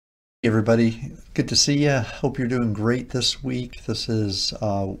Everybody, good to see you. Hope you're doing great this week. This is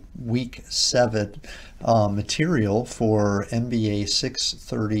week 7 material for MBA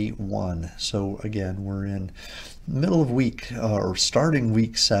 631. So again, we're in middle of week or starting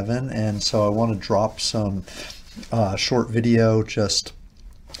week 7, and so I want to drop some short video just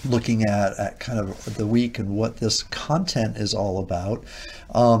looking at kind of the week and what this content is all about.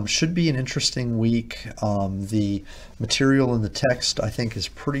 Should be an interesting week. The material in the text, I think, is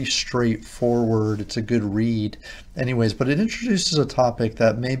pretty straightforward. It's a good read anyways, but it introduces a topic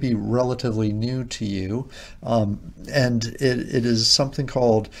that may be relatively new to you. And it is something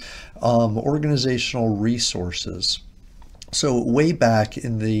called organizational resources. So way back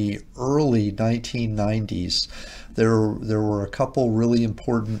in the early 1990s, there were a couple really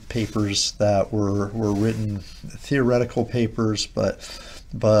important papers that were written, theoretical papers, but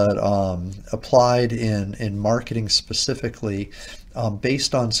applied in marketing specifically,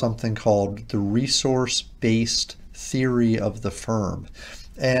 based on something called the resource-based theory of the firm.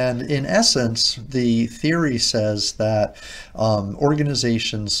 And in essence, the theory says that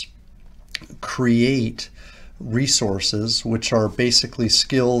organizations create resources, which are basically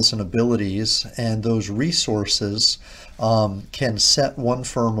skills and abilities, and those resources can set one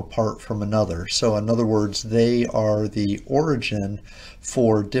firm apart from another. So in other words, they are the origin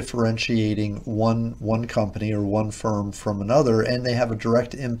for differentiating one company or one firm from another, and they have a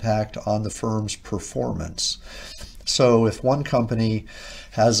direct impact on the firm's performance. So if one company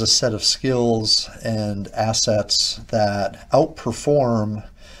has a set of skills and assets that outperform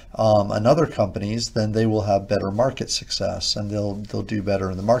another companies, then they will have better market success, and they'll do better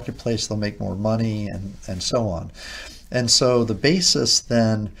in the marketplace, they'll make more money, and so on. And so the basis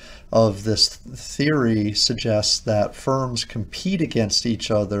then of this theory suggests that firms compete against each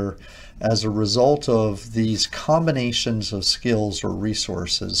other as a result of these combinations of skills or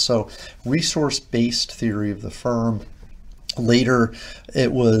resources. So resource-based theory of the firm. Later,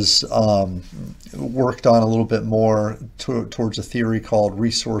 it was worked on a little bit more towards a theory called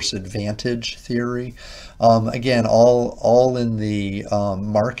resource advantage theory. Again, all in the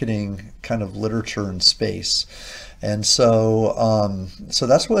marketing kind of literature and space. And so, so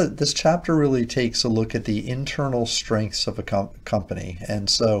that's what this chapter really takes a look at, the internal strengths of a company. And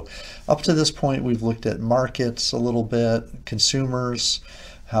so up to this point, we've looked at markets a little bit, consumers,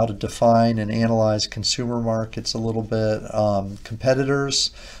 how to define and analyze consumer markets a little bit,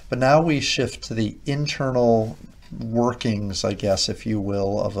 competitors, but now we shift to the internal workings, I guess, if you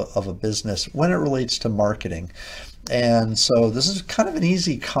will, of a business when it relates to marketing. And so this is kind of an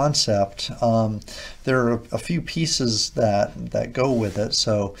easy concept. There are a few pieces that go with it.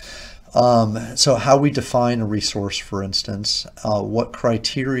 So how we define a resource, for instance, what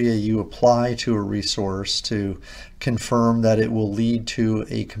criteria you apply to a resource to confirm that it will lead to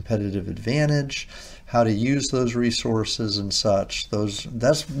a competitive advantage, how to use those resources and such.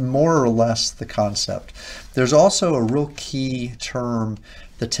 That's more or less the concept. There's also a real key term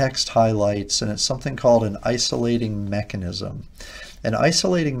the text highlights, and it's something called an isolating mechanism. An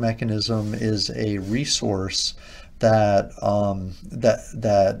isolating mechanism is a resource that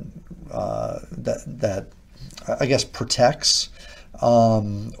I guess protects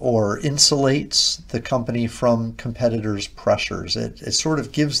or insulates the company from competitors' pressures. It sort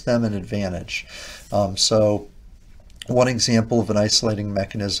of gives them an advantage. So one example of an isolating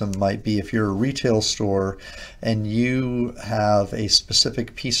mechanism might be if you're a retail store and you have a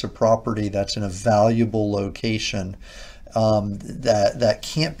specific piece of property that's in a valuable location, that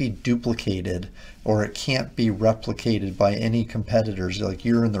can't be duplicated or it can't be replicated by any competitors. Like,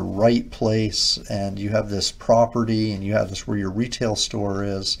 you're in the right place and you have this property and you have this where your retail store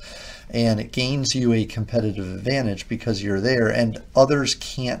is, and it gains you a competitive advantage because you're there and others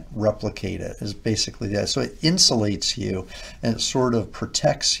can't replicate it, is basically that. So it insulates you and it sort of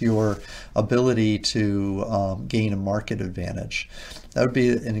protects your ability to gain a market advantage. That would be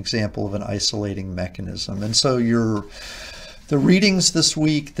an example of an isolating mechanism. And so the readings this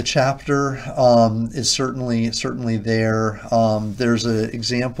week, the chapter is certainly there. There's an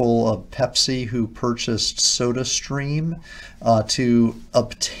example of Pepsi, who purchased SodaStream to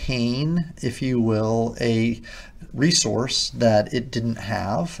obtain, if you will, a resource that it didn't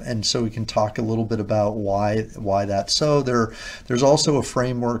have, and so we can talk a little bit about why that's so. There's also a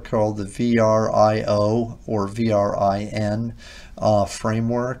framework called the VRIO or VRIN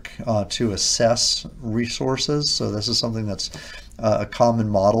framework to assess resources. So this is something that's a common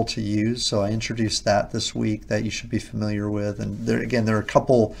model to use. So I introduced that this week that you should be familiar with. And there are a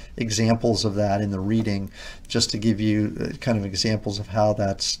couple examples of that in the reading, just to give you kind of examples of how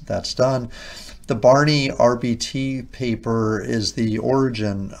that's done. The Barney RBT paper is the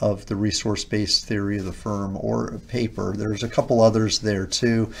origin of the resource-based theory of the firm or paper. There's a couple others there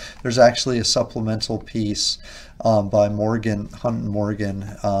too. There's actually a supplemental piece by Morgan, Hunt and Morgan,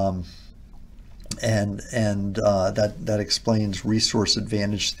 and that explains resource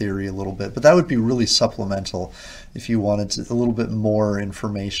advantage theory a little bit. But that would be really supplemental. If you wanted a little bit more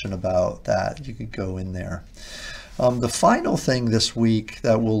information about that, you could go in there. The final thing this week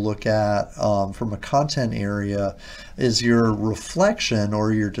that we'll look at from a content area is your reflection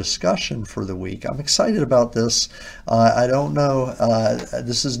or your discussion for the week. I'm excited about this. I don't know,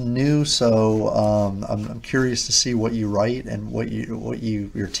 this is new, so I'm curious to see what you write and what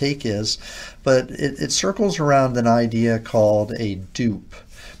your take is. But it circles around an idea called a dupe.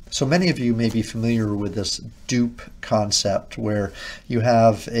 So many of you may be familiar with this dupe concept, where you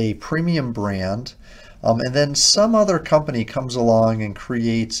have a premium brand, and then some other company comes along and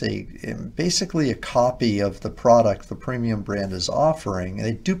creates basically a copy of the product the premium brand is offering, and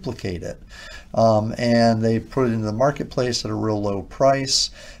they duplicate it. And they put it into the marketplace at a real low price.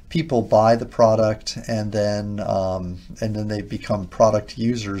 People buy the product, and then they become product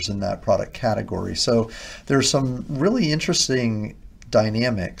users in that product category. So there's some really interesting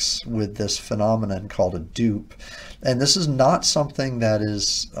dynamics with this phenomenon called a dupe. And this is not something that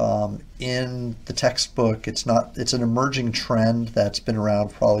is in the textbook. It's an emerging trend that's been around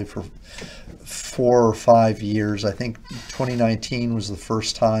probably for 4 or 5 years. I think 2019 was the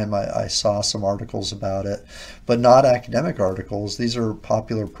first time I saw some articles about it, but not academic articles. These are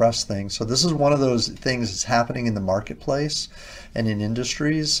popular press things. So this is one of those things that's happening in the marketplace and in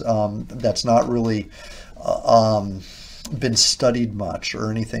industries that's not really been studied much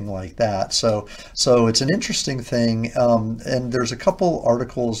or anything like that. So it's an interesting thing, and there's a couple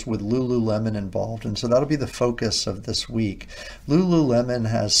articles with Lululemon involved, and so that'll be the focus of this week. Lululemon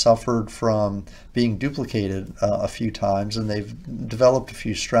has suffered from being duplicated a few times, and they've developed a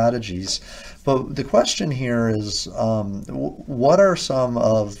few strategies. But the question here is, what are some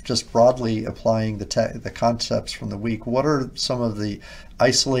of, just broadly applying the concepts from the week, what are some of the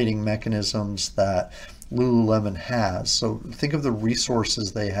isolating mechanisms that Lululemon has? So think of the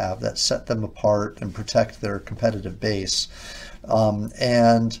resources they have that set them apart and protect their competitive base,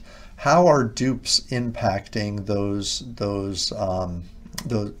 and how are dupes impacting those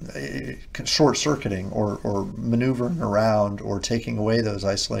short-circuiting or maneuvering around or taking away those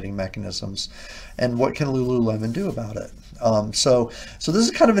isolating mechanisms, and what can Lululemon do about it? So this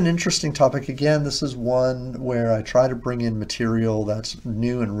is kind of an interesting topic. Again, this is one where I try to bring in material that's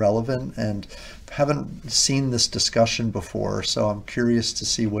new and relevant, and haven't seen this discussion before, so I'm curious to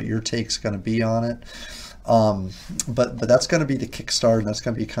see what your take's going to be on it. But that's going to be the kickstart, and that's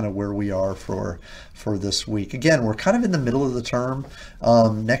going to be kind of where we are for this week. Again, we're kind of in the middle of the term.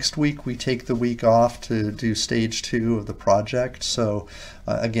 Next week we take the week off to do stage 2 of the project. So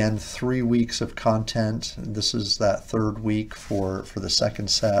again, 3 weeks of content. This is that third week for the second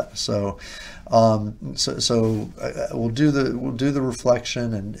set. So we'll do the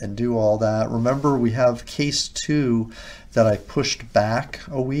reflection and do all that. Remember, we have case 2 that I pushed back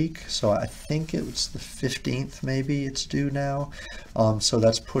a week, so I think it was the 15th maybe it's due now. So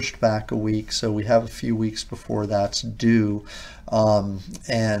that's pushed back a week, so we have a few weeks before that's due.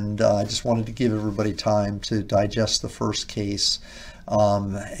 And I just wanted to give everybody time to digest the first case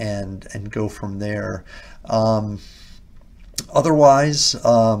and go from there. Otherwise,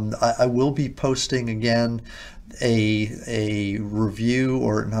 I will be posting again a review,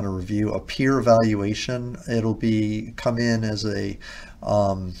 or not a review, a peer evaluation. It'll come in as it'll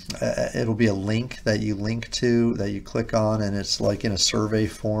be a link that you click on, and it's like in a survey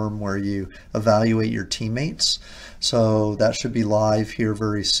form where you evaluate your teammates. So that should be live here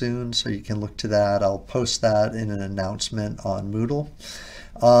very soon, so you can look to that. I'll post that in an announcement on Moodle.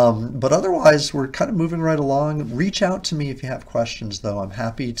 But otherwise, we're kind of moving right along. Reach out to me if you have questions, though. I'm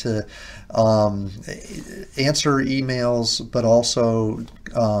happy to answer emails, but also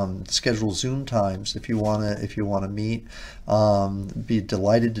schedule Zoom times if you want to meet. Be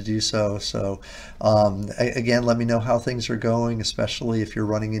delighted to do so. So again, let me know how things are going, especially if you're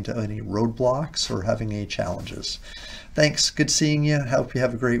running into any roadblocks or having any challenges. Thanks. Good seeing you. Hope you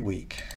have a great week.